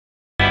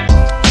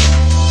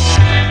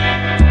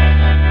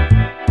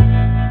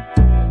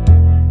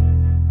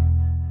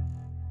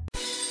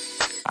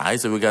Alright,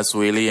 so we got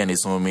Swae and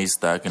his homie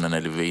stuck in an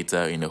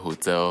elevator in a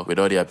hotel with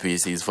all their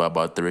PCs for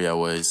about 3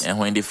 hours. And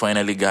when they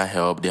finally got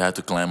help, they had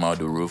to climb out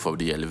the roof of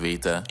the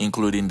elevator,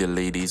 including the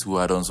ladies who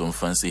had on some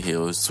fancy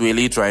heels.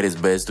 Swae tried his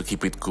best to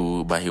keep it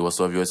cool, but he was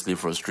obviously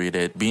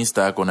frustrated. Being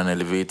stuck on an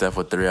elevator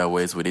for 3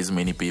 hours with this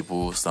many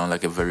people sounds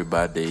like a very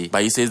bad day.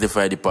 But he says the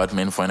fire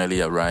department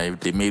finally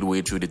arrived. They made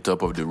way through the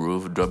top of the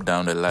roof, dropped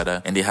down the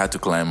ladder, and they had to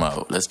climb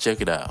out. Let's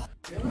check it out.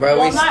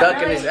 Bro, we stuck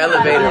in this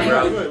elevator,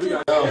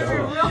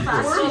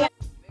 bro.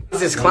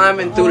 Just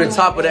climbing through the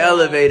top of the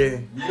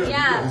elevator.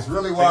 Yeah. It's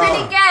really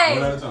Pretty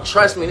gay.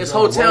 Trust me, this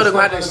hotel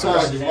got this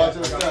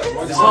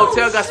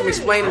hotel got some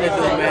explaining to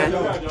do, man.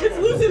 Okay.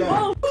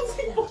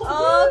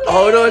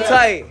 Hold on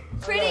tight.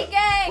 Pretty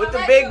gay. With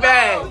the big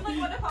bag.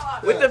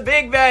 With the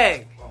big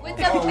bag. With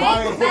the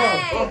big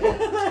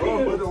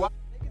bag.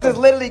 Just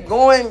literally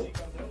going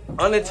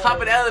on the top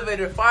of the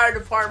elevator. Fire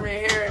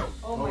department here.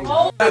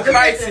 Oh,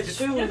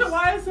 crisis.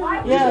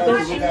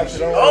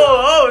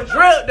 Oh,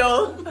 drill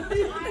though.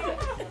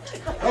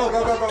 Go.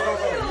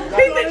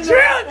 Beat the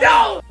drill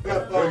though.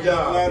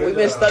 We've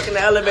been stuck in the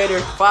elevator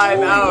 5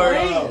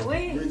 hours.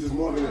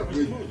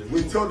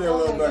 We told them a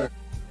little better.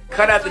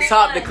 Cut out the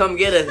top to come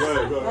get us.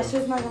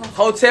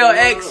 Hotel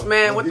X,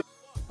 man. What the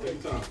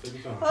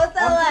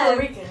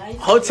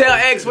Hotel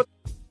X, what's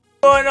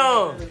going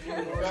on?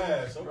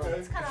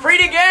 Free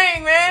the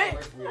gang, man.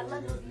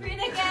 Free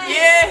the gang.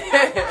 Yeah.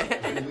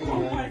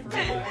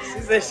 She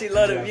said she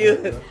love the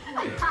view.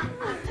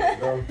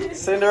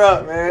 Send her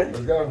up, man.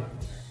 Let's go.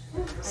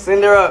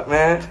 Send her up,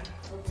 man.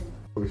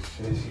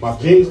 My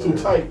jeans too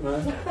tight,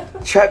 man.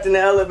 Trapped in the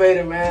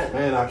elevator, man.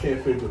 Man, I can't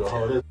fit through the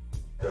whole.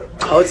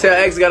 Hotel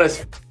X got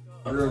us.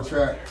 Real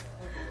track.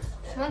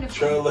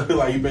 Sure look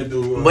like you been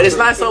through. But it's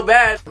not so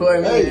bad.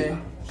 Hey.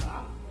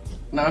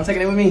 No, I'm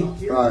taking it with me.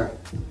 All right.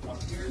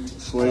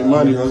 Swae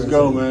money, let's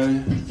go,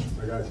 man.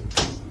 I got you.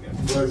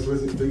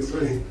 Big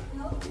Swae.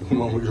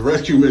 Come on, we can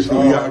rescue mission.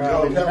 We gotta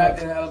go.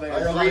 Trapped in the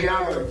elevator. 3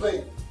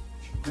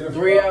 hours.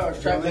 3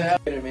 hours trapped in the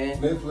elevator,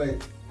 man. Lid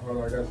plate. Hold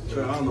on, I got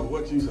you. I don't know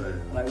what you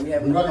saying. Like we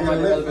haven't come out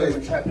of the elevator,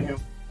 we're trapped in here.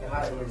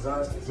 Hot and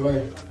exhausted.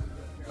 Sway.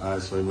 All right,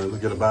 Swae, man,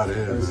 let's get up out of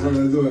here. Let's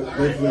Man. do it.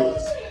 Lid plate.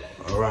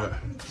 All right.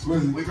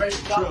 Swizzy. We ready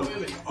to talk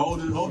with it. Hold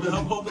it, You know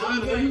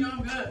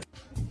I'm good.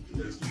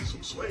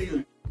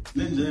 Sway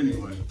ninja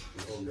anyway.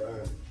 Oh,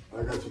 God.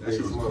 I got you, That big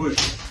shit was Sway. quick.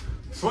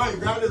 Sway,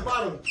 grab this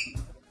bottle.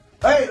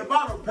 Hey, the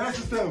bottle. Pass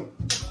it to him.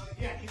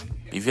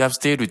 If you have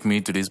stayed with me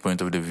to this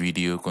point of the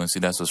video,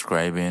 consider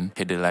subscribing,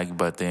 hit the like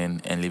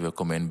button, and leave a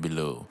comment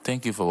below.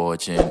 Thank you for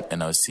watching,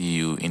 and I'll see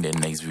you in the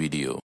next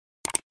video.